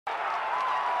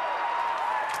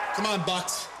Come on,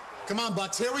 Bucks. Come on,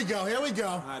 Bucks. Here we go. Here we go.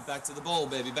 All right, back to the bowl,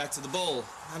 baby. Back to the bowl.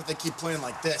 How do they keep playing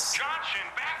like this? Johnson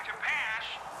back to pass.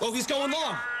 Oh, he's going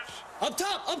long. Up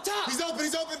top, up top. He's open,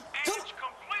 he's open. And it's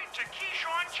complete to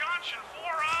Keyshawn Johnson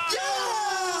for Yeah!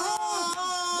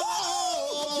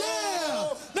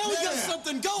 Yeah! Now we got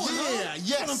something going, huh?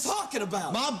 Yes. That's what I'm talking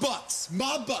about. My Bucks.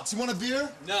 My Bucks. You want a beer?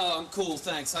 No, I'm cool,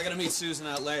 thanks. I gotta meet Susan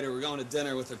out later. We're going to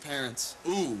dinner with her parents.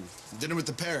 Ooh, dinner with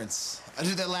the parents. I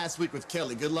did that last week with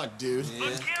Kelly. Good luck, dude. The give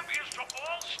is to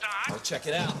All-Star. Well, check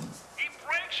it out. He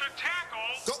breaks a tackle.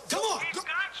 Go, come on. He's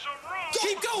got some room.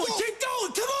 Keep going, keep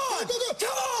going. Come on. Go, go, go.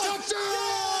 Come on.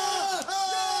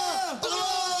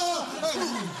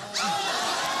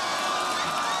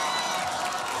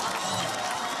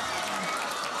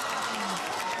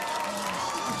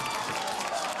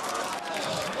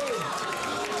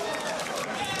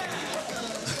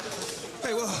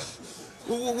 Hey, well,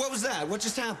 what was that? What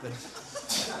just happened?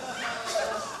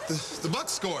 The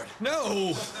Bucks scored.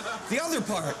 No, the other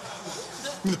part.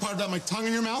 You mean the part about my tongue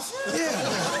in your mouth?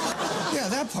 Yeah,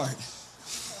 that part.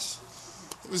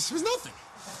 It was nothing.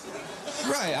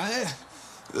 Right,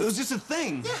 it was just a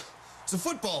thing. Yeah. It's a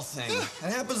football thing. Yeah.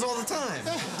 It happens all the time.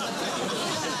 Yeah.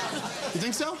 You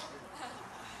think so?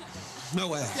 No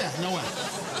way. Yeah, no way.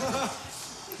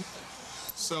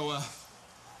 So, are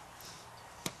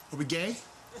we gay?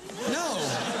 No.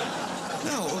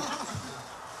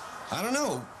 I don't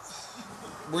know.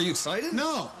 Were you excited?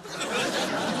 No.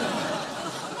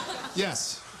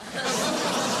 Yes.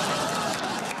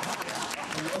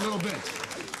 A little bit.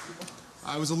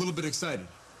 I was a little bit excited.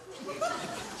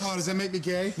 Oh, does that make me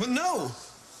gay? Well, no.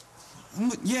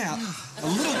 Yeah, a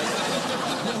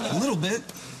little bit.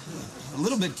 A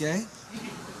little bit gay.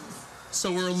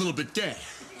 So we're a little bit gay.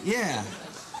 Yeah.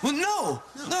 Well, no.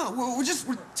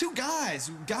 We're two guys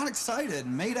who got excited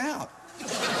and made out.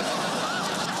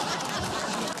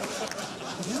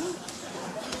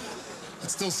 It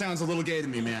still sounds a little gay to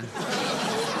me, man.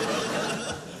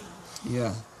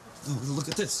 Yeah. Oh, look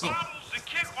at this. Bobbles the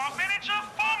kickoff, and it's a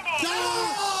fumble.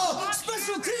 No!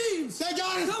 Special teams! They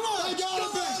got it! Come on! They got it!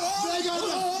 Come on! They got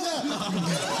it!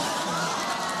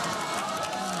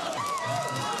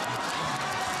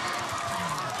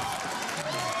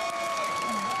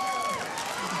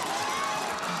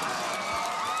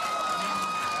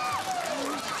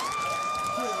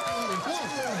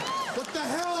 What the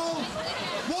hell?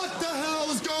 What the hell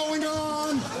is going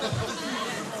on?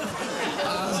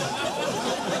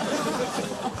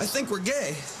 I think we're gay.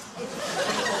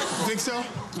 You think so?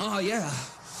 Oh, yeah.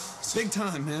 It's big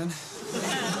time, man.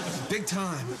 Big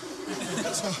time.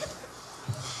 So,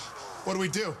 what do we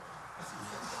do?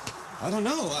 I don't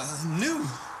know. I'm new.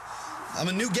 I'm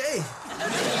a new gay.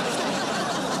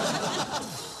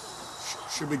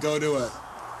 Should we go to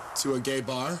a gay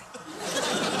bar?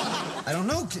 I don't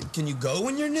know. Can you go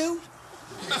when you're new?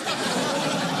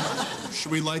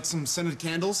 Should we light some scented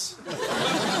candles?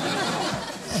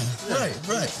 Right.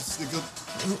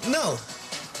 No,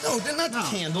 they're not No.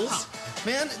 candles.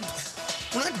 Man,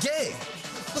 we're not gay.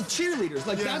 Look, cheerleaders,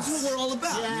 like, Yes. that's what we're all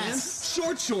about, Yes. man.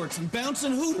 Short shorts and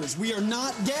bouncing hooters. We are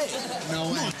not gay. No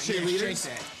way. Cheerleaders.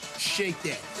 Shake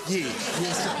that. Yeah.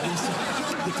 Yes, sir. Yes, sir.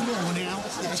 Yeah, come on now.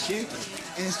 Yeah, shake it.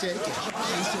 And shake it. And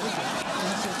shake it.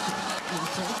 And shake it. And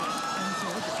shake it. And shake it. And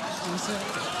shake it. And shake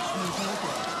it. And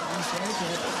shake it. And shake it.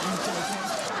 And shake it.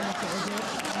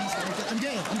 And shake it. I'm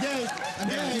gay. I'm gay. I'm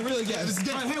Yeah, gay. you're really gay. This is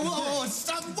gay. All right, hey, whoa,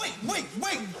 stop. Wait.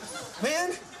 Man,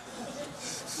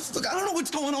 look, I don't know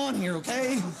what's going on here,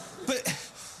 okay? But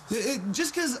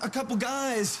just because a couple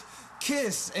guys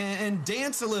kiss and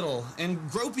dance a little and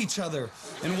grope each other,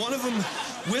 and one of them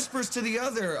whispers to the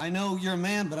other, I know you're a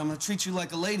man, but I'm gonna treat you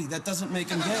like a lady, that doesn't make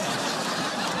him gay.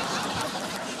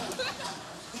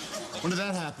 When did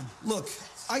that happen? Look,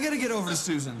 I gotta get over to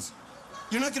Susan's.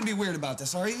 You're not gonna be weird about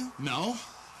this, are you? No.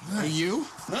 Are you?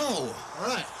 No. All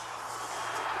right.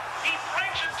 He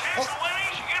breaks a tackle, and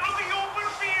he's into the open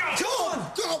field. Come on!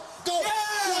 Go! Go!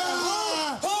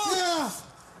 Yeah!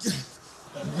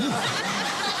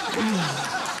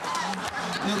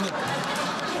 Now, look.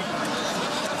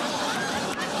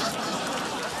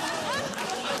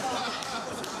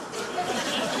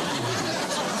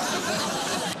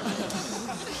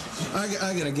 I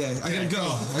gotta go. I gotta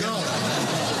go. Go.